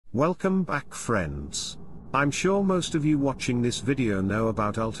Welcome back, friends. I'm sure most of you watching this video know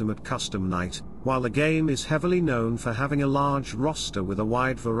about Ultimate Custom Night. While the game is heavily known for having a large roster with a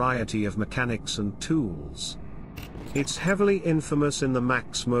wide variety of mechanics and tools, it's heavily infamous in the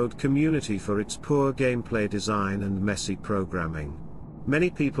max mode community for its poor gameplay design and messy programming. Many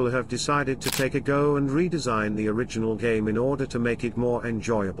people have decided to take a go and redesign the original game in order to make it more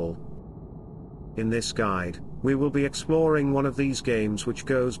enjoyable. In this guide, we will be exploring one of these games which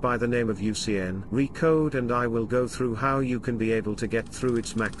goes by the name of UCN. Recode and I will go through how you can be able to get through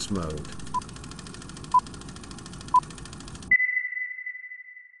its max mode.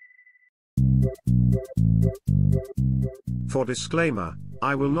 For disclaimer,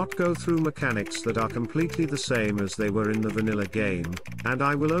 I will not go through mechanics that are completely the same as they were in the vanilla game, and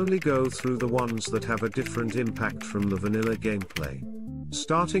I will only go through the ones that have a different impact from the vanilla gameplay.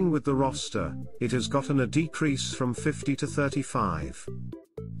 Starting with the roster, it has gotten a decrease from 50 to 35.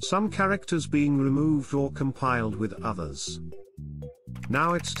 Some characters being removed or compiled with others.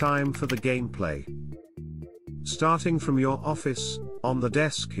 Now it's time for the gameplay. Starting from your office, on the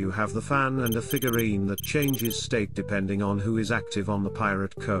desk you have the fan and a figurine that changes state depending on who is active on the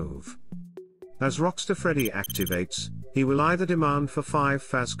Pirate Cove. As Rockstar Freddy activates, he will either demand for 5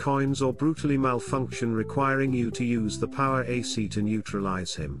 Faz coins or brutally malfunction, requiring you to use the power AC to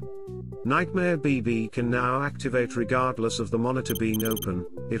neutralize him. Nightmare BB can now activate regardless of the monitor being open.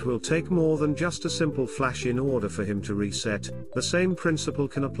 It will take more than just a simple flash in order for him to reset. The same principle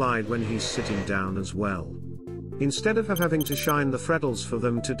can apply when he's sitting down as well. Instead of having to shine the Freddles for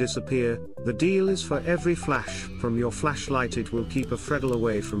them to disappear, the deal is for every flash from your flashlight it will keep a Freddle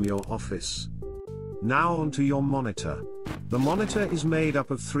away from your office. Now onto your monitor. The monitor is made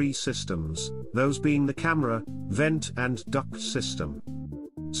up of 3 systems, those being the camera, vent and duct system.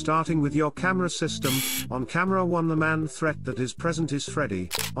 Starting with your camera system, on camera 1 the man threat that is present is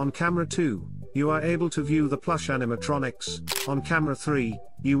Freddy, on camera 2, you are able to view the plush animatronics, on camera 3,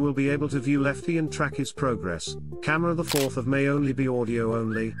 you will be able to view Lefty and track his progress. Camera the 4th of may only be audio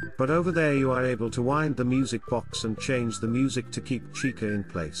only, but over there you are able to wind the music box and change the music to keep Chica in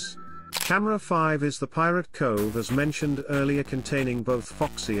place. Camera 5 is the Pirate Cove as mentioned earlier, containing both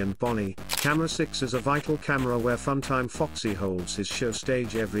Foxy and Bonnie. Camera 6 is a vital camera where Funtime Foxy holds his show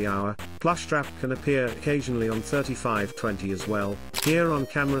stage every hour. Plushtrap can appear occasionally on 3520 as well. Here on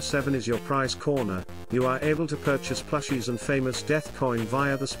camera 7 is your prize corner. You are able to purchase plushies and famous death coin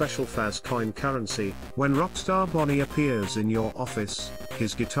via the special Faz coin currency. When Rockstar Bonnie appears in your office,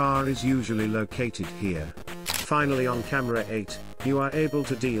 his guitar is usually located here. Finally on camera 8, you are able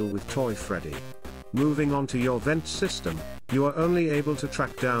to deal with Toy Freddy. Moving on to your vent system, you are only able to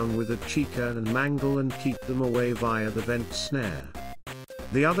track down with a Chica and Mangle and keep them away via the vent snare.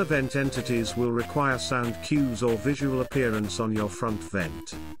 The other vent entities will require sound cues or visual appearance on your front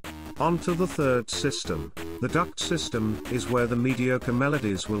vent. Onto the third system. The duct system is where the mediocre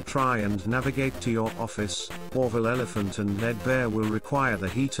melodies will try and navigate to your office. Orville Elephant and Ned Bear will require the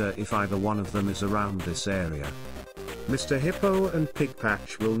heater if either one of them is around this area. Mr. Hippo and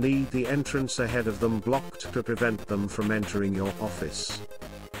Pigpatch will need the entrance ahead of them blocked to prevent them from entering your office.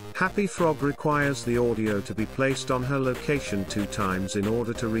 Happy Frog requires the audio to be placed on her location 2 times in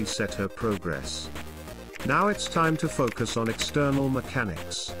order to reset her progress. Now it's time to focus on external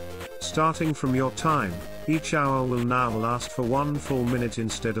mechanics. Starting from your time, each hour will now last for 1 full minute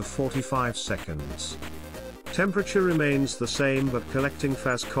instead of 45 seconds. Temperature remains the same, but collecting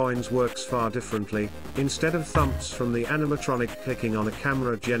Faz coins works far differently. Instead of thumps from the animatronic, clicking on a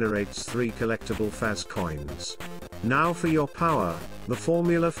camera generates 3 collectible Faz coins. Now for your power, the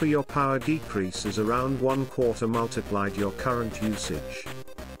formula for your power decrease is around 1/4 multiplied your current usage.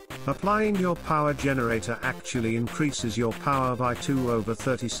 Applying your power generator actually increases your power by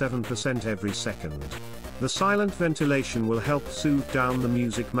 2/37% every second. The silent ventilation will help soothe down the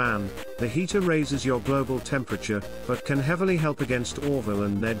music man. The heater raises your global temperature, but can heavily help against Orville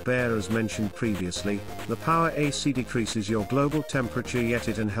and Ned Bear as mentioned previously. The power AC decreases your global temperature, yet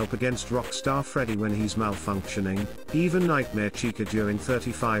it can help against Rockstar Freddy when he's malfunctioning, even Nightmare Chica during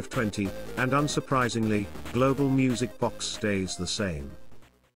 3520, and unsurprisingly, global music box stays the same.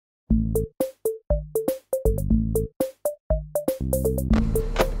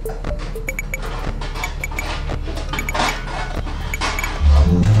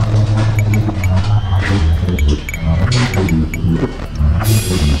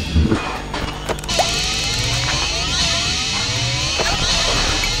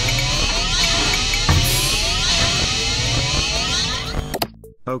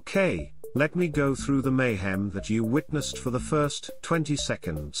 Okay, Let me go through the mayhem that you witnessed for the first 20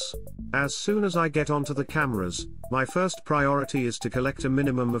 seconds. As soon as I get onto the cameras, my first priority is to collect a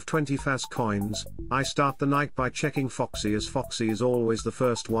minimum of 20 fast coins. I start the night by checking Foxy, as Foxy is always the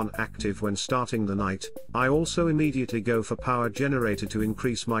first one active when starting the night. I also immediately go for power generator to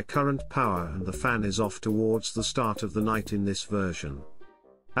increase my current power, and the fan is off towards the start of the night in this version.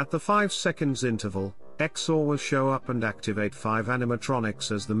 At the 5 seconds interval, XOR will show up and activate 5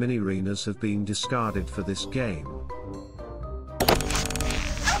 animatronics, as the mini-arenas have been discarded for this game.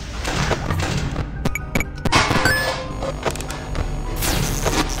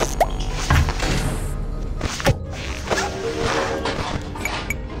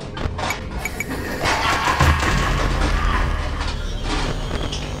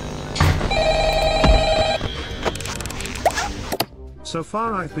 So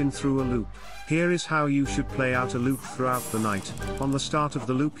far I've been through a loop. Here is how you should play out a loop throughout the night. On the start of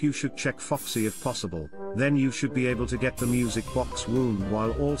the loop you should check Foxy if possible, then you should be able to get the music box wound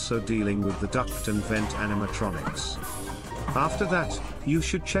while also dealing with the duct and vent animatronics. After that, you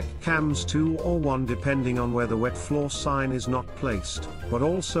should check cams 2 or 1 depending on where the wet floor sign is not placed, but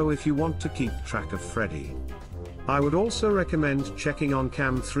also if you want to keep track of Freddy. I would also recommend checking on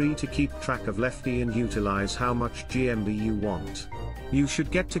cam 3 to keep track of Lefty and utilize how much GMB you want. You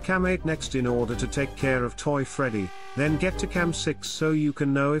should get to cam 8 next in order to take care of Toy Freddy, then get to cam 6 so you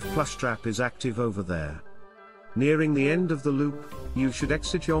can know if Plushtrap is active over there. Nearing the end of the loop, you should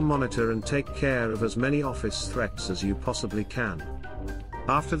exit your monitor and take care of as many office threats as you possibly can.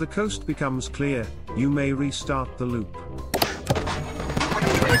 After the coast becomes clear, you may restart the loop.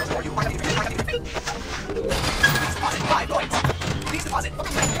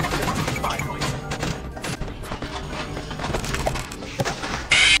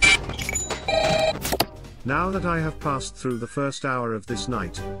 Now that I have passed through the first hour of this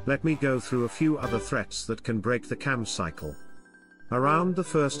night, let me go through a few other threats that can break the cam cycle. Around the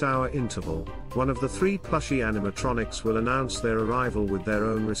first hour interval, one of the 3 plushie animatronics will announce their arrival with their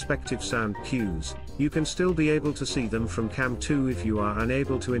own respective sound cues. You can still be able to see them from cam 2 if you are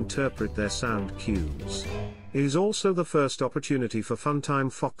unable to interpret their sound cues. It is also the first opportunity for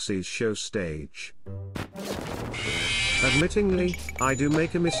Funtime Foxy's show stage. Admittingly, I do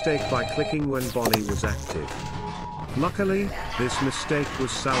make a mistake by clicking when Bonnie was active. Luckily, this mistake was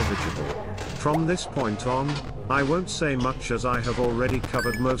salvageable. From this point on, I won't say much as I have already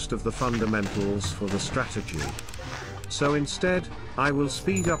covered most of the fundamentals for the strategy. So instead, I will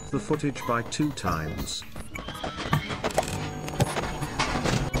speed up the footage by 2 times.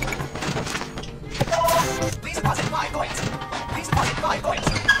 Please deposit 5 points. Please deposit 5 points.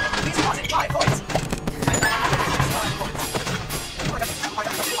 Please deposit 5 points.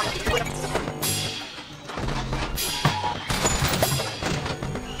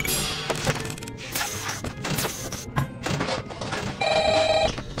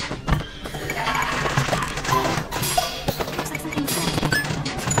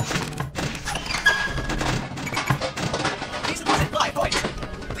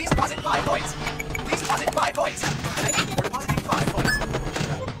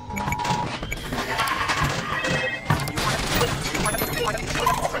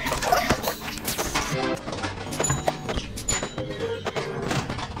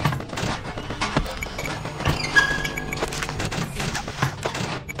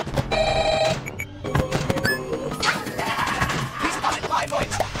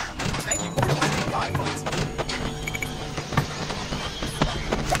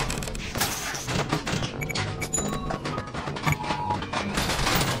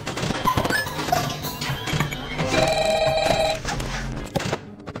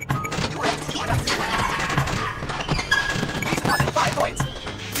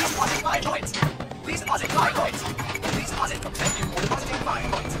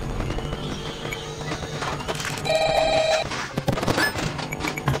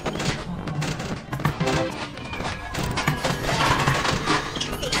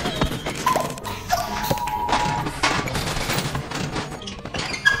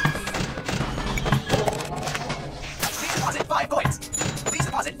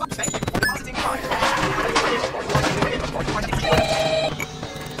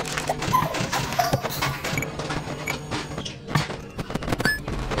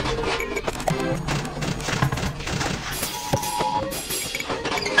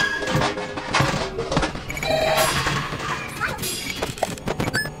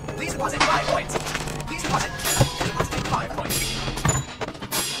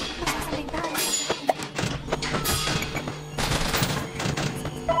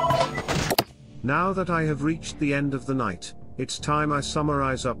 Now that I have reached the end of the night, it's time I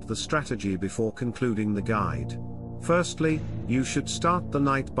summarize up the strategy before concluding the guide. Firstly, you should start the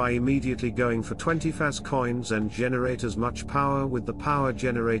night by immediately going for 20 FAS coins and generate as much power with the power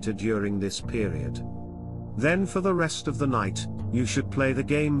generated during this period. Then for the rest of the night, you should play the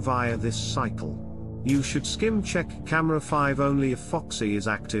game via this cycle. You should skim check camera 5 only if Foxy is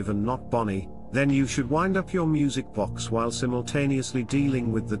active and not Bonnie, then you should wind up your music box while simultaneously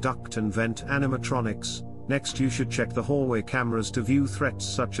dealing with the duct and vent animatronics. Next you should check the hallway cameras to view threats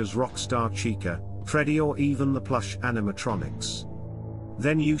such as Rockstar Chica, Freddy or even the plush animatronics.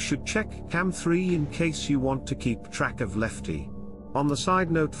 Then you should check Cam 3 in case you want to keep track of Lefty. On the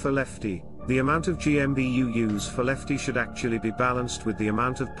side note for Lefty, the amount of GMB you use for Lefty should actually be balanced with the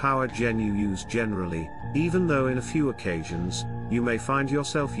amount of power gen you use generally, even though in a few occasions, you may find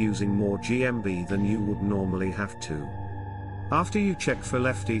yourself using more GMB than you would normally have to. After you check for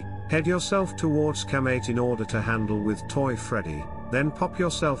Lefty, head yourself towards Cam 8 in order to handle with Toy Freddy, then pop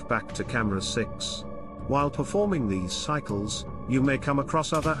yourself back to camera 6. While performing these cycles, you may come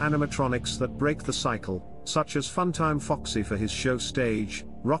across other animatronics that break the cycle, such as Funtime Foxy for his show stage,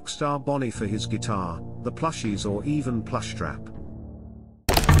 Rockstar Bonnie for his guitar, the plushies or even Plushtrap.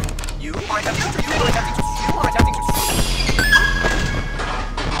 You are attempting to.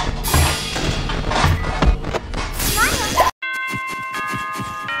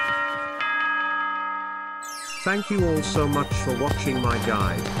 Thank you all so much for watching my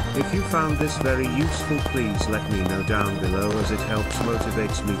guide. If you found this very useful, please let me know down below as it helps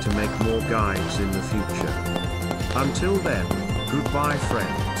motivates me to make more guides in the future. Until then, goodbye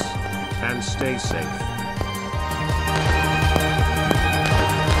friends, and stay safe.